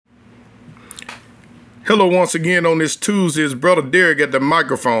Hello once again on this Tuesday. It's Brother Derek at the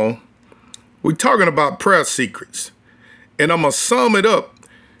microphone. We're talking about prayer secrets. And I'm going to sum it up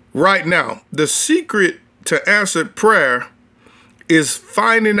right now. The secret to answered prayer is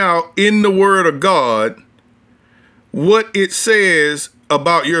finding out in the Word of God what it says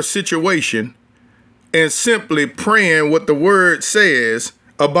about your situation and simply praying what the Word says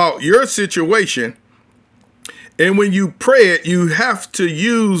about your situation. And when you pray it, you have to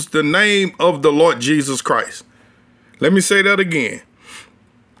use the name of the Lord Jesus Christ. Let me say that again.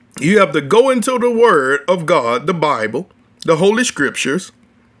 You have to go into the Word of God, the Bible, the Holy Scriptures,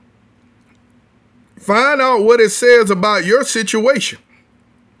 find out what it says about your situation,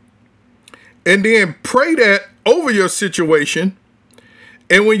 and then pray that over your situation.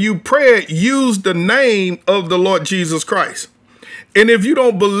 And when you pray it, use the name of the Lord Jesus Christ. And if you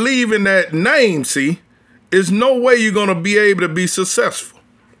don't believe in that name, there's no way you're going to be able to be successful.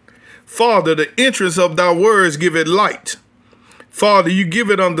 Father, the entrance of thy words give it light. Father, you give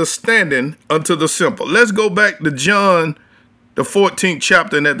it understanding unto the simple. Let's go back to John, the 14th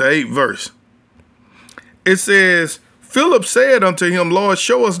chapter and at the 8th verse. It says, Philip said unto him, Lord,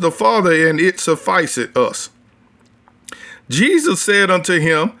 show us the Father, and it sufficeth us. Jesus said unto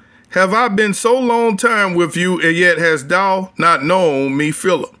him, have I been so long time with you, and yet hast thou not known me,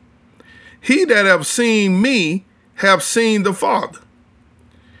 Philip? He that have seen me have seen the Father.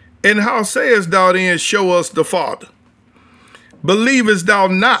 And how sayest thou then, show us the Father? Believest thou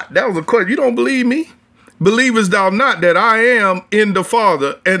not? That was a question. You don't believe me? Believest thou not that I am in the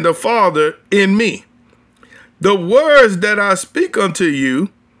Father, and the Father in me? The words that I speak unto you,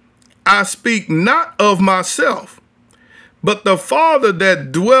 I speak not of myself, but the Father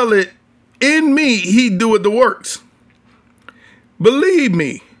that dwelleth in me, he doeth the works. Believe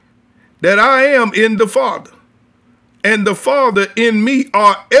me that I am in the Father, and the Father in me,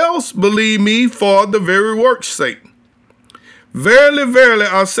 or else believe me for the very work's sake. Verily, verily,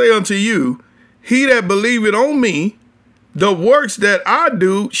 I say unto you, he that believeth on me, the works that I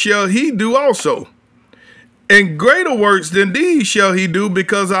do shall he do also. And greater works than these shall he do,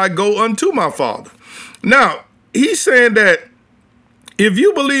 because I go unto my Father. Now, he's saying that if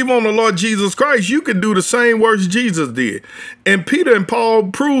you believe on the Lord Jesus Christ, you can do the same works Jesus did. And Peter and Paul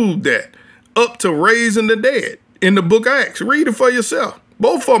proved that up to raising the dead in the book of Acts. Read it for yourself.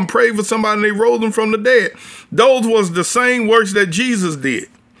 Both of them prayed for somebody and they rose them from the dead. Those was the same works that Jesus did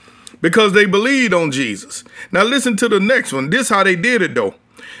because they believed on Jesus. Now listen to the next one. This is how they did it though.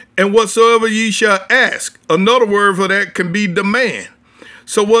 And whatsoever ye shall ask, another word for that can be demand.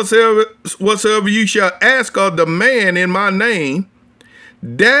 So whatsoever you shall ask or demand in my name,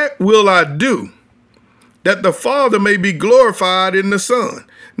 that will I do, that the Father may be glorified in the Son.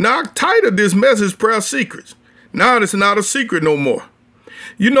 Now, I titled this message Prayer Secrets. Now it's not a secret no more.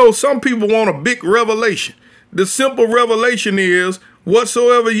 You know, some people want a big revelation. The simple revelation is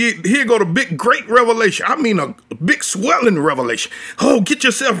whatsoever here go the big, great revelation. I mean, a big swelling revelation. Oh, get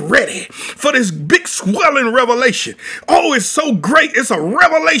yourself ready for this big swelling revelation. Oh, it's so great. It's a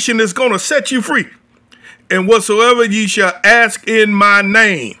revelation that's going to set you free. And whatsoever ye shall ask in my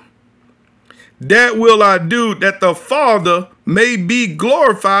name, that will I do, that the Father may be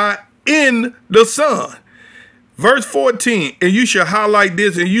glorified in the Son. Verse 14, and you shall highlight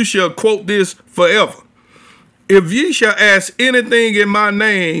this and you shall quote this forever. If ye shall ask anything in my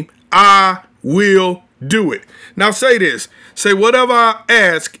name, I will do it. Now say this. Say, whatever I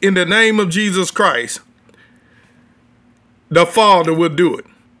ask in the name of Jesus Christ, the Father will do it.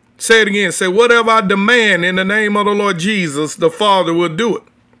 Say it again. Say, whatever I demand in the name of the Lord Jesus, the Father will do it.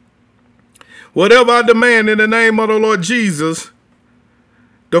 Whatever I demand in the name of the Lord Jesus,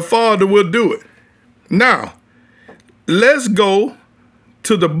 the Father will do it. Now, let's go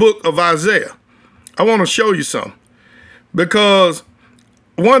to the book of Isaiah. I want to show you something. Because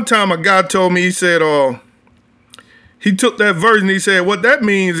one time a guy told me, he said, he took that verse and he said, what that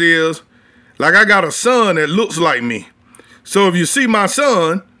means is, like I got a son that looks like me. So if you see my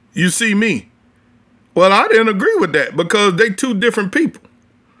son, you see me. Well, I didn't agree with that because they two different people.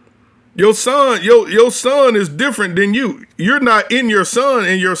 Your son is different than you. You're not in your son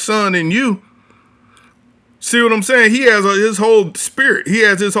and your son in you. See what I'm saying? He has his whole spirit. He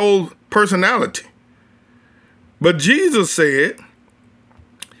has his whole personality. But Jesus said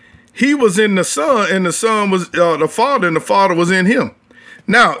he was in the Son and the Son was the Father and the Father was in him.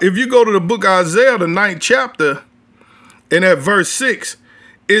 Now, if you go to the book of Isaiah, the 9th chapter, and at verse 6,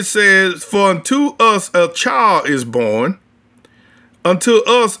 it says, for unto us a child is born, unto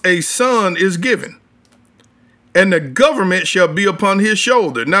us a son is given, and the government shall be upon his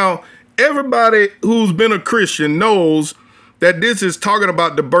shoulder. Now, everybody who's been a Christian knows that this is talking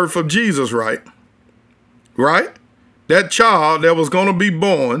about the birth of Jesus, right? right? That child that was going to be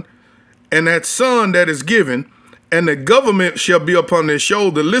born, and that son that is given, and the government shall be upon his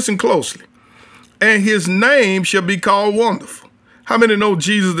shoulder. Listen closely. And his name shall be called Wonderful. How many know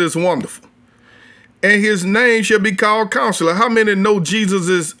Jesus is wonderful? And his name shall be called Counselor. How many know Jesus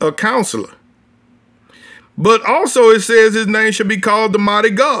is a counselor? But also it says his name shall be called the Mighty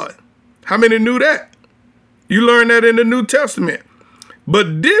God. How many knew that? You learn that in the New Testament.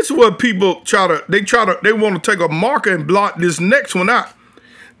 But this is what people they want to take a marker and blot this next one out.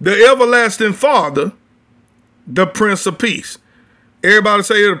 The everlasting Father, the Prince of Peace. Everybody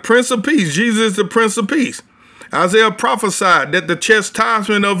say the Prince of Peace. Jesus is the Prince of Peace. Isaiah prophesied that the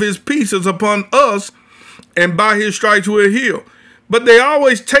chastisement of his peace is upon us, and by his stripes we're healed. But they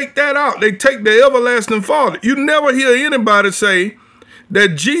always take that out. They take the everlasting Father. You never hear anybody say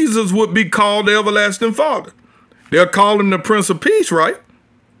that Jesus would be called the everlasting Father. They'll call him the Prince of Peace, right?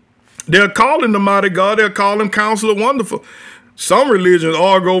 They'll call him the Mighty God. They'll call him Counselor Wonderful. Some religions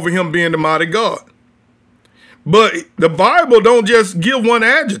argue over him being the Mighty God. But the Bible don't just give one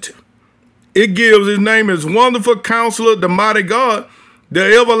adjective. It gives his name as Wonderful, Counselor, the Mighty God, the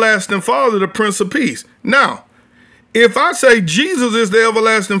Everlasting Father, the Prince of Peace. Now, if I say Jesus is the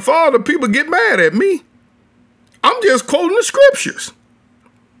Everlasting Father, people get mad at me. I'm just quoting the scriptures.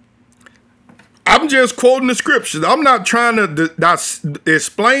 I'm just quoting the scriptures. I'm not trying to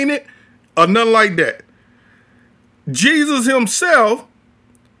explain it or nothing like that. Jesus himself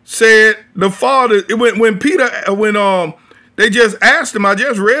said the Father, when they just asked him, I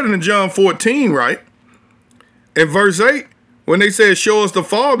just read it in John 14, right? In verse 8, when they said, show us the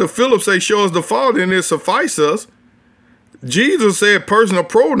Father, Philip said, show us the Father, and it suffice us. Jesus said, personal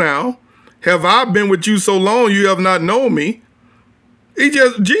pronoun, have I been with you so long you have not known me?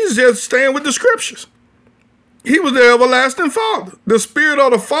 Jesus just staying with the scriptures. He was the everlasting Father. The Spirit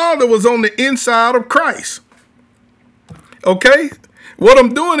of the Father was on the inside of Christ. Okay? What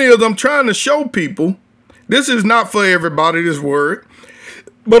I'm doing is I'm trying to show people, this is not for everybody, this word,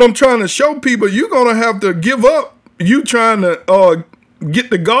 but I'm trying to show people you're going to have to give up you trying to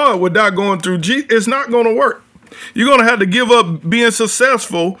get to God without going through Jesus. It's not going to work. You're going to have to give up being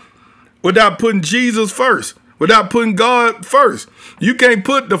successful without putting Jesus first, without putting God first. You can't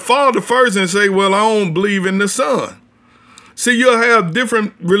put the Father first and say, well, I don't believe in the Son. See, you'll have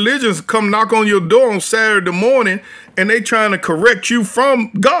different religions come knock on your door on Saturday morning, and they trying to correct you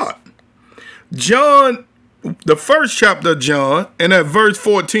from God. John, the first chapter of John, and at verse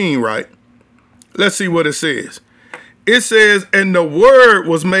 14, right? Let's see what it says. It says, and the Word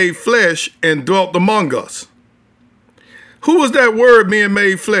was made flesh and dwelt among us. Who was that Word being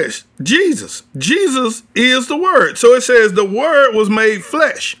made flesh? Jesus. Jesus is the Word. So it says the Word was made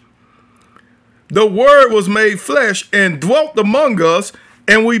flesh. The Word was made flesh and dwelt among us,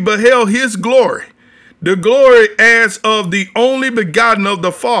 and we beheld his glory. The glory as of the only begotten of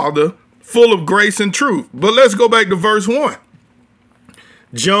the Father, full of grace and truth. But let's go back to verse 1.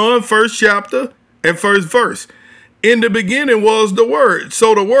 John, first chapter and first verse. In the beginning was the Word.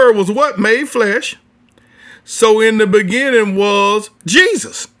 So the Word was what? Made flesh. So in the beginning was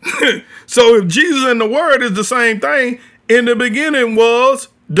Jesus. So if Jesus and the Word is the same thing, in the beginning was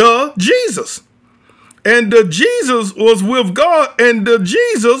the Jesus. And the Jesus was with God, and the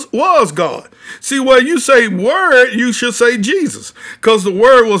Jesus was God. See, where you say Word, you should say Jesus, because the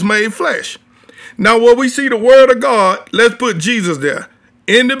Word was made flesh. Now, where we see the Word of God, let's put Jesus there.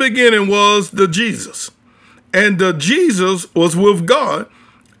 In the beginning was the Jesus, and the Jesus was with God,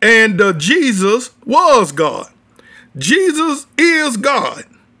 and the Jesus was God. Jesus is God.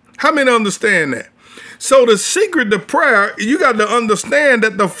 How many understand that? So the secret to prayer, you got to understand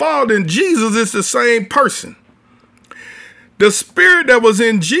that the Father and Jesus is the same person. The Spirit that was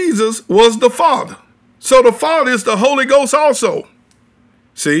in Jesus was the Father. So the Father is the Holy Ghost also.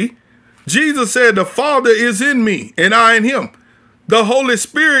 See, Jesus said the Father is in me and I in him. The Holy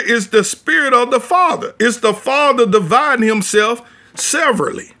Spirit is the Spirit of the Father. It's the Father dividing himself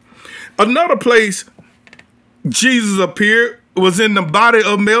severally. Another place Jesus appeared was in the body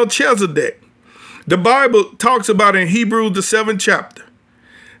of Melchizedek. The Bible talks about in Hebrews, the 7th chapter,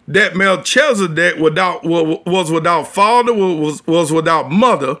 that Melchizedek was without father, was without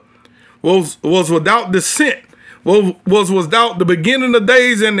mother, was without descent, was without the beginning of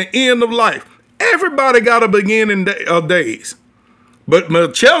days and the end of life. Everybody got a beginning of days. But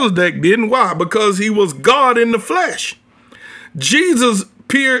Melchizedek didn't. Why? Because he was God in the flesh. Jesus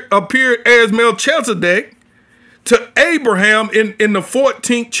appeared as Melchizedek to Abraham in the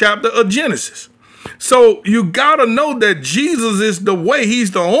 14th chapter of Genesis. So you got to know that Jesus is the way.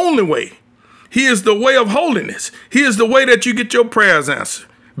 He's the only way. He is the way of holiness. He is the way that you get your prayers answered.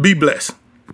 Be blessed.